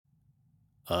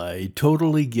I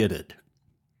totally get it.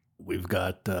 We've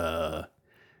got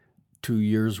 2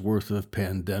 years worth of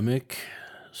pandemic,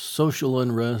 social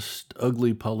unrest,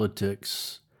 ugly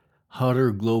politics,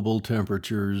 hotter global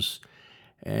temperatures,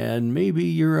 and maybe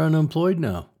you're unemployed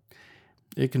now.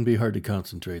 It can be hard to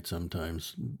concentrate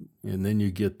sometimes. And then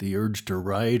you get the urge to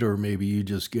write, or maybe you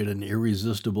just get an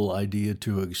irresistible idea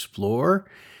to explore,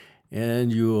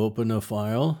 and you open a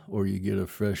file or you get a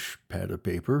fresh pad of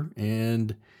paper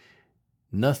and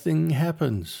nothing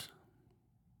happens.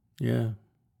 Yeah,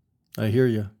 I hear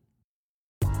you.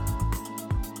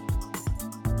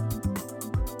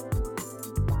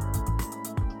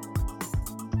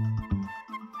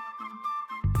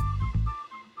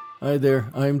 Hi there,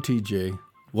 I'm TJ.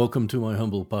 Welcome to my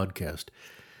humble podcast.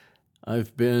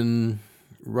 I've been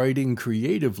writing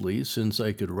creatively since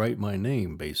I could write my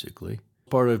name, basically.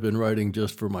 Part I've been writing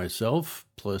just for myself,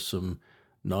 plus some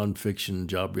nonfiction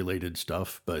job-related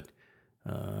stuff, but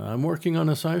I'm working on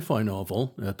a sci-fi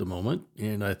novel at the moment,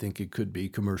 and I think it could be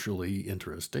commercially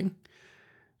interesting.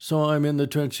 So I'm in the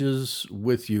trenches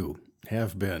with you,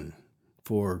 have been,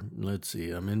 for,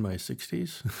 I'm in my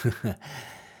 60s.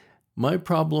 My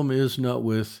problem is not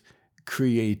with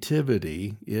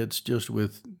creativity, it's just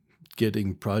with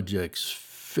getting projects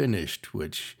finished,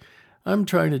 which I'm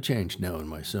trying to change now in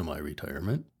my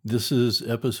semi-retirement. This is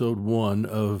episode 1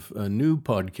 of a new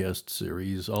podcast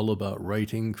series all about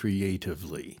writing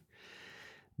creatively.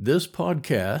 This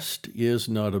podcast is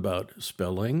not about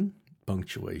spelling,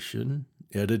 punctuation,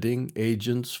 editing,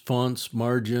 agents, fonts,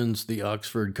 margins, the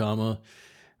Oxford comma.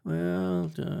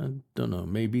 Well, don't know,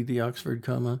 maybe the Oxford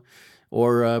comma,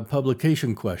 or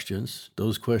publication questions.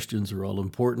 Those questions are all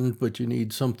important, but you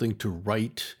need something to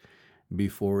write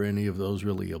before any of those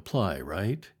really apply,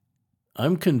 right?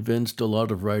 I'm convinced a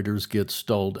lot of writers get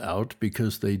stalled out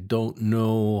because they don't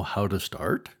know how to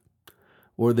start,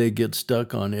 or they get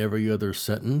stuck on every other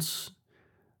sentence,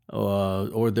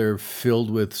 or they're filled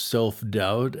with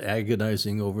self-doubt,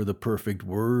 agonizing over the perfect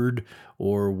word,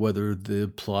 or whether the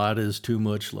plot is too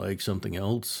much like something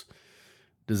else.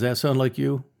 Does that sound like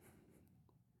you?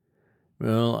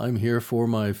 Well, I'm here for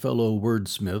my fellow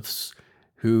wordsmiths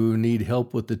who need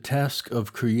help with the task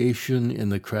of creation in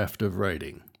the craft of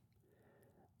writing.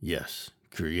 Yes,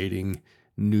 creating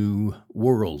new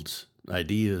worlds,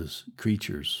 ideas,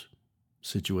 creatures,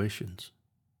 situations.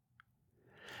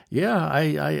 Yeah,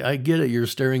 I get it. You're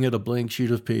staring at a blank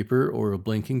sheet of paper or a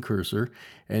blinking cursor,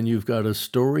 and you've got a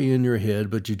story in your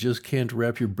head, but you just can't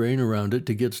wrap your brain around it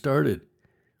to get started.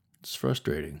 It's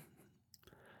frustrating.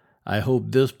 I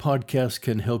hope this podcast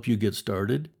can help you get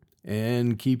started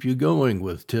and keep you going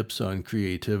with tips on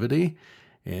creativity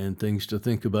and things to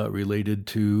think about related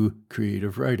to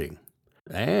creative writing.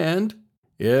 And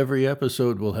every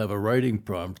episode will have a writing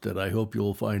prompt that I hope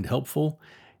you'll find helpful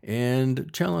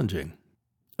and challenging.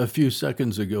 A few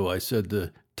seconds ago, I said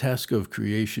the task of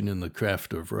creation in the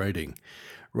craft of writing.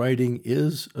 Writing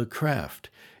is a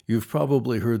craft. You've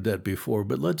probably heard that before,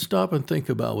 but let's stop and think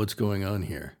about what's going on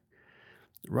here.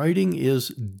 Writing is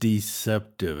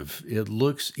deceptive. It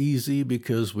looks easy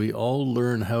because we all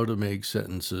learn how to make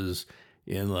sentences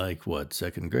in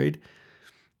second grade?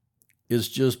 It's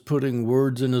just putting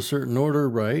words in a certain order,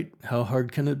 right? How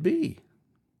hard can it be?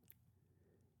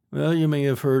 Well, you may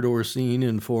have heard or seen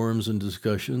in forums and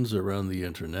discussions around the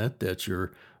internet that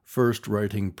your first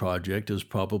writing project is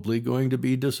probably going to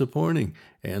be disappointing,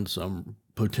 and some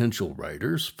potential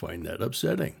writers find that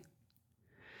upsetting.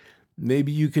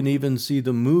 Maybe you can even see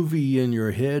the movie in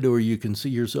your head, or you can see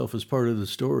yourself as part of the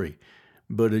story,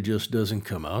 but it just doesn't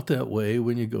come out that way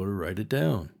when you go to write it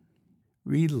down.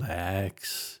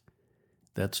 Relax.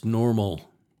 That's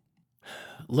normal.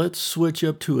 Let's switch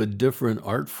up to a different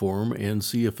art form and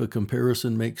see if a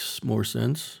comparison makes more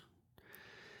sense.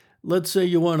 Let's say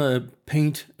you want to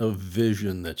paint a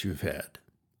vision that you've had.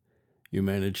 You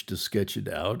manage to sketch it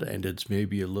out, and it's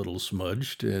maybe a little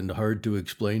smudged and hard to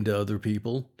explain to other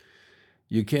people.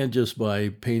 You can't just buy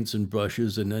paints and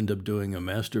brushes and end up doing a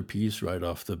masterpiece right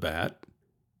off the bat.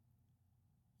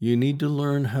 You need to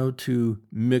learn how to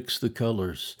mix the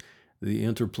colors, the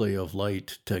interplay of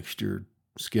light, texture,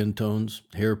 skin tones,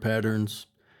 hair patterns,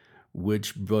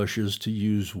 which brushes to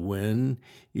use when,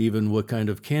 even what kind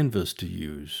of canvas to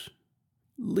use.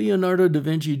 Leonardo da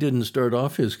Vinci didn't start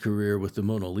off his career with the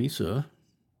Mona Lisa.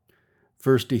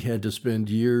 First, he had to spend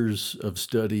years of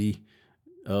study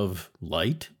of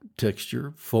light,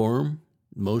 texture, form,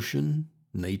 motion,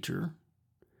 nature.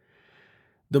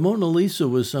 The Mona Lisa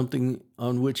was something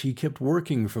on which he kept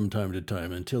working from time to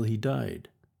time until he died.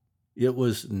 It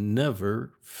was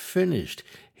never finished.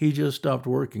 He just stopped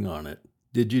working on it.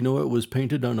 Did you know it was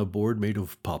painted on a board made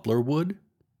of poplar wood?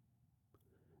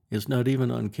 It's not even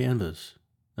on canvas.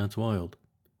 That's wild.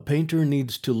 A painter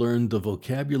needs to learn the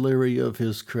vocabulary of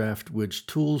his craft, which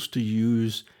tools to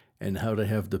use, and how to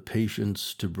have the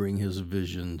patience to bring his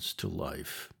visions to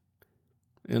life.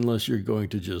 Unless you're going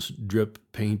to just drip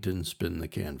paint and spin the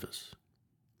canvas.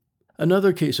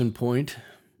 Another case in point,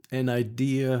 an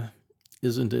idea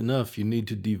isn't enough. You need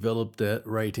to develop that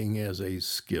writing as a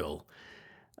skill.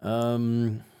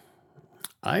 I've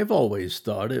always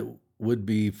thought it would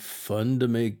be fun to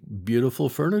make beautiful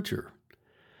furniture.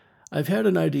 I've had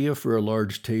an idea for a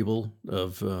large table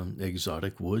of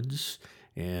exotic woods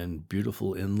and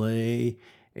beautiful inlay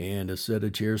and a set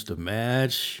of chairs to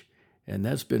match, and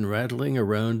that's been rattling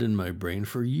around in my brain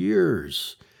for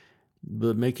years.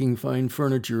 But making fine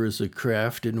furniture is a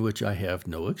craft in which I have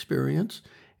no experience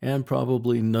and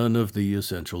probably none of the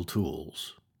essential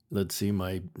tools. Let's see,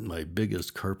 my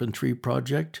biggest carpentry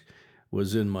project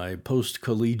was in my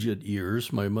post-collegiate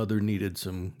years. My mother needed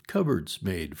some cupboards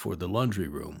made for the laundry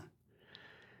room.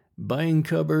 Buying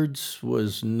cupboards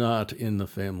was not in the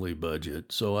family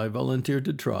budget, so I volunteered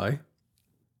to try.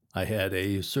 I had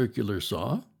a circular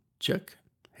saw, check.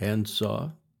 Hand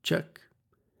saw, check.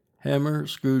 Hammer,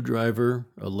 screwdriver,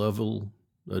 a level,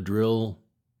 a drill,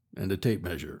 and a tape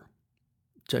measure.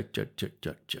 Check, check, check,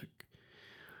 check, check.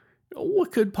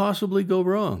 What could possibly go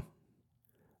wrong?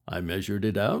 I measured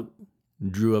it out,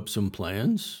 drew up some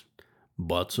plans,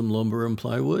 bought some lumber and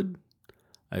plywood.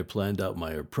 I planned out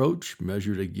my approach,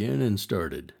 measured again, and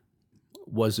started.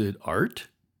 Was it art?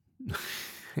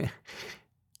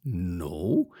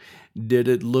 No. Did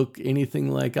it look anything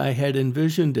like I had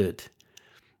envisioned it?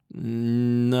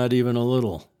 Not even a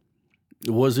little.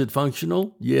 Was it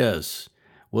functional? Yes.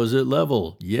 Was it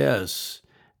level? Yes.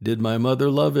 Did my mother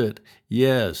love it?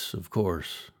 Yes, of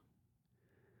course.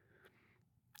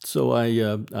 So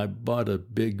I bought a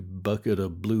big bucket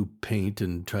of blue paint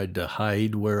and tried to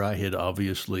hide where I had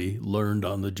obviously learned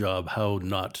on the job how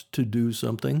not to do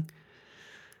something.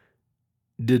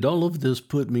 Did all of this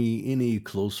put me any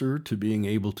closer to being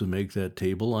able to make that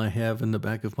table I have in the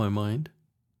back of my mind?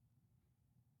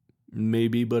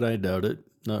 Maybe, but I doubt it.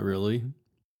 Not really.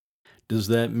 Does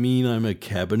that mean I'm a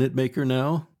cabinet maker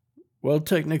now? Well,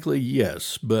 technically,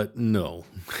 yes, but no.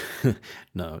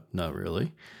 No, not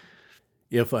really.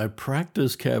 If I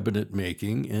practice cabinet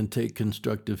making and take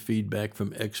constructive feedback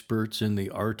from experts in the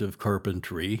art of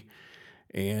carpentry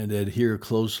and adhere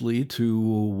closely to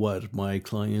what my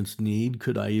clients need,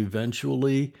 could I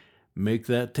eventually make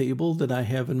that table that I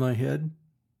have in my head?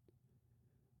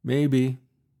 Maybe.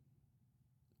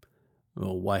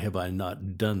 Well, why have I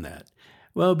not done that?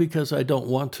 Well, because I don't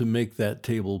want to make that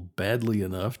table badly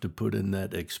enough to put in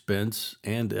that expense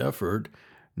and effort,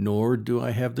 nor do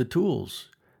I have the tools.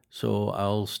 So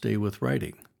I'll stay with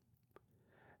writing.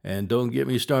 And don't get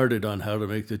me started on how to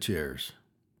make the chairs.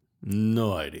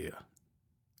 No idea.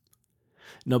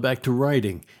 Now back to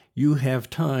writing. You have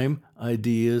time,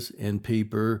 ideas, and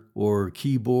paper or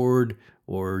keyboard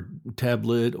or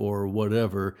tablet or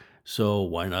whatever, so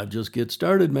why not just get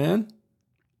started, man?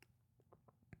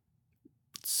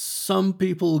 Some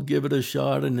people give it a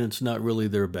shot and it's not really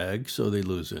their bag, so they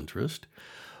lose interest.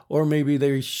 Or maybe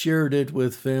they shared it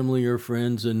with family or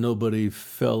friends and nobody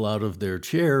fell out of their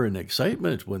chair in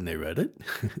excitement when they read it.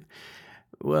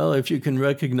 Well, if you can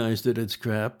recognize that it's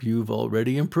crap, you've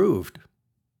already improved.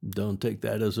 Don't take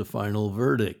that as a final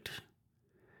verdict.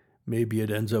 Maybe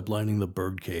it ends up lining the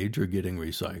birdcage or getting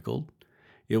recycled.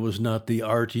 It was not the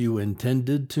art you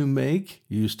intended to make.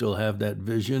 You still have that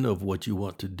vision of what you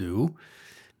want to do.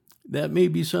 That may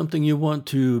be something you want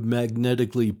to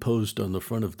magnetically post on the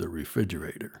front of the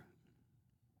refrigerator.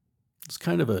 It's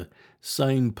kind of a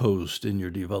signpost in your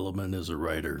development as a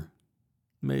writer.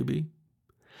 Maybe.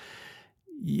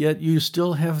 Yet you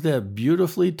still have that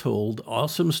beautifully told,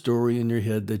 awesome story in your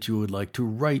head that you would like to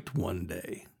write one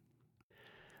day.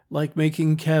 Like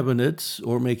making cabinets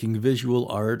or making visual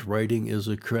art, writing is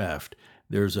a craft.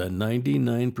 There's a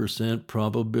 99%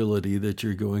 probability that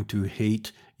you're going to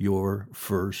hate your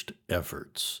first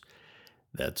efforts.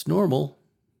 That's normal.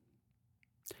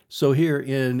 So here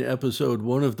in episode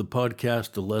 1 of the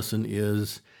podcast, the lesson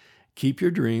is keep your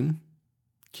dream,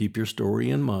 keep your story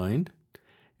in mind,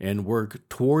 and work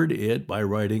toward it by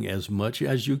writing as much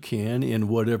as you can in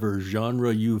whatever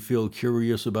genre you feel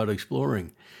curious about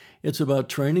exploring. It's about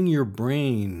training your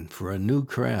brain for a new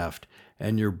craft,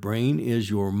 and your brain is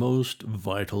your most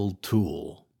vital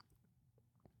tool.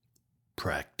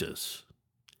 Practice.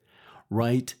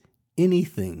 Write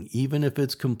anything, even if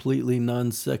it's completely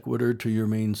non sequitur to your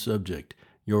main subject,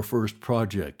 your first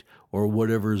project, or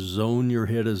whatever zone your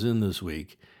head is in this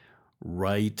week.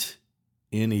 Write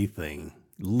anything,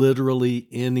 literally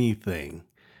anything.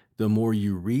 The more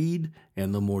you read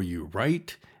and the more you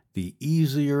write, the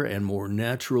easier and more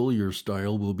natural your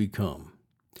style will become.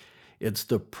 It's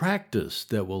the practice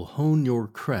that will hone your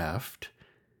craft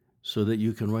so that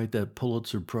you can write that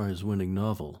Pulitzer Prize-winning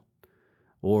novel,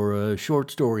 or a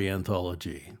short story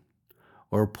anthology,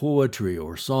 or poetry,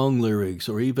 or song lyrics,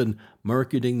 or even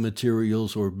marketing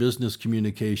materials, or business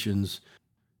communications,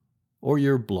 or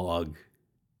your blog.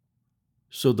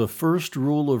 So the first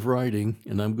rule of writing,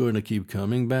 and I'm going to keep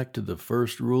coming back to the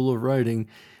first rule of writing,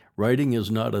 writing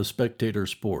is not a spectator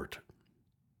sport.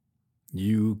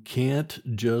 You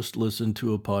can't just listen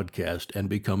to a podcast and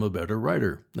become a better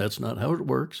writer. That's not how it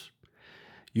works.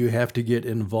 You have to get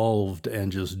involved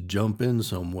and just jump in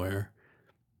somewhere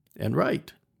and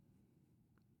write.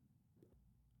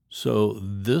 So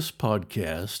this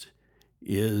podcast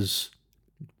is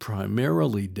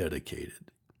primarily dedicated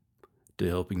to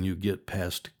helping you get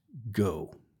past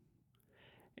go.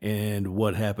 And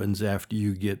what happens after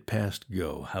you get past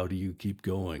go? How do you keep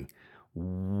going?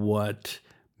 What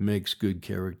makes good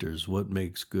characters? What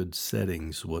makes good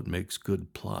settings? What makes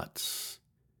good plots?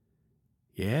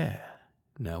 Yeah,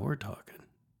 now we're talking.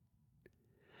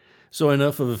 So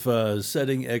enough of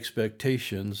setting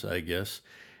expectations, I guess.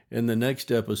 In the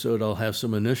next episode, I'll have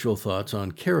some initial thoughts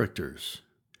on characters.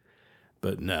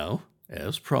 But now,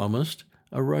 as promised,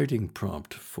 a writing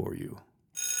prompt for you.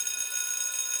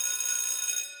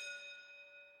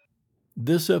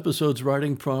 This episode's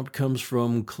writing prompt comes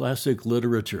from classic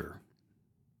literature.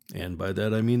 And by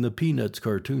that I mean the Peanuts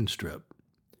cartoon strip.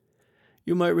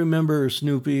 You might remember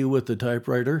Snoopy with the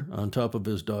typewriter on top of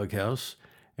his doghouse,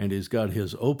 and he's got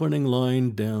his opening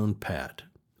line down pat.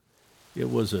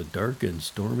 It was a dark and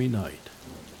stormy night.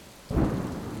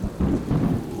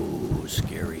 Ooh,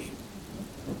 scary.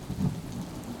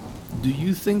 Do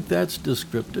you think that's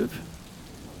descriptive?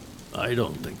 I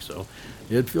don't think so.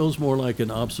 It feels more like an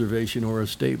observation or a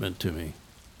statement to me.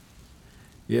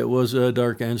 It was a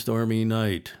dark and stormy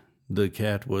night. The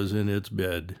cat was in its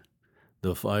bed.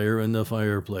 The fire in the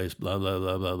fireplace, blah, blah,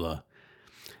 blah, blah, blah.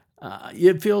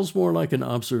 It feels more like an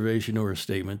observation or a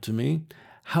statement to me.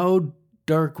 How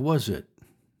dark was it?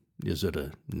 Is it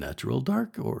a natural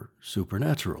dark or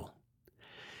supernatural?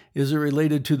 Is it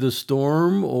related to the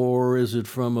storm, or is it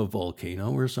from a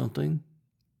volcano or something?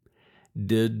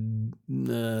 Did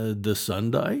the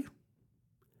sun die?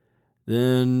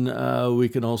 Then we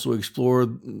can also explore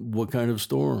what kind of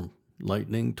storm.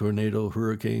 Lightning, tornado,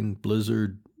 hurricane,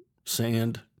 blizzard,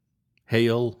 sand,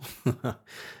 hail.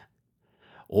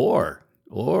 Or,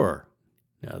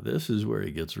 now this is where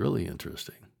it gets really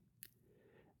interesting.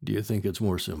 Do you think it's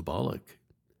more symbolic?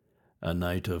 A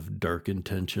night of dark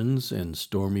intentions and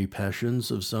stormy passions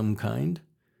of some kind?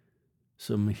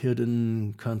 Some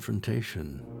hidden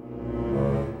confrontation?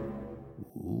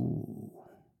 Ooh.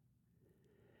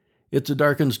 It's a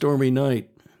dark and stormy night.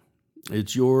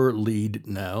 It's your lead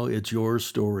now. It's your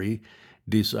story.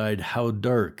 Decide how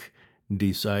dark,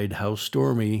 decide how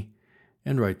stormy,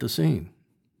 and write the scene.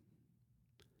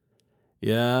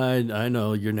 Yeah, I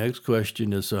know. Your next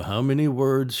question is, so how many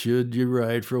words should you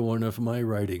write for one of my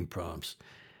writing prompts?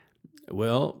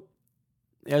 Well,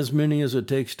 as many as it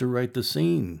takes to write the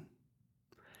scene.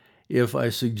 If I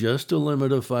suggest a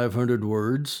limit of 500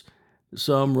 words,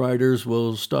 some writers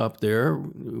will stop there,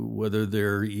 whether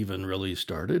they're even really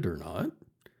started or not.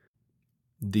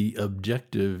 The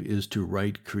objective is to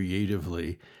write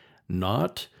creatively,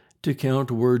 not to count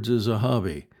words as a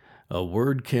hobby. A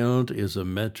word count is a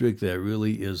metric that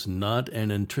really is not an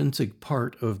intrinsic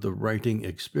part of the writing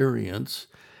experience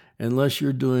unless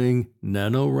you're doing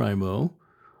NaNoWriMo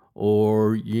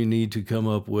or you need to come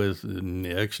up with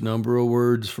X number of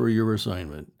words for your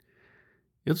assignment.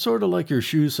 It's sort of like your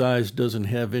shoe size doesn't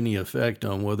have any effect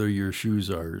on whether your shoes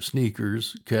are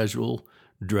sneakers, casual,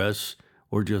 dress,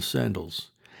 or just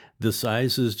sandals. The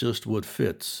size is just what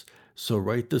fits, so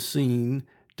write the scene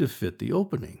to fit the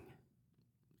opening.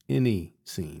 Any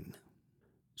scene.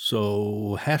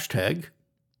 So hashtag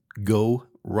go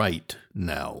write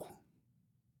now.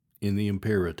 In the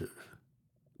imperative.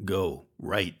 Go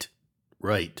write.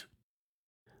 Write.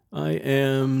 I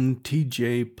am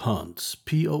TJ Pontz,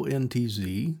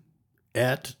 Pontz,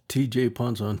 at TJ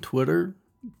Pontz on Twitter,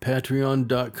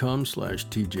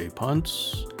 patreon.com/TJ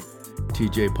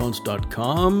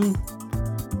tjpontz.com,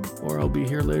 or I'll be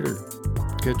here later.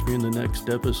 Catch me in the next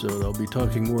episode. I'll be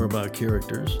talking more about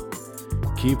characters.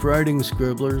 Keep writing,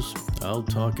 scribblers. I'll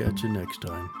talk at you next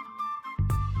time.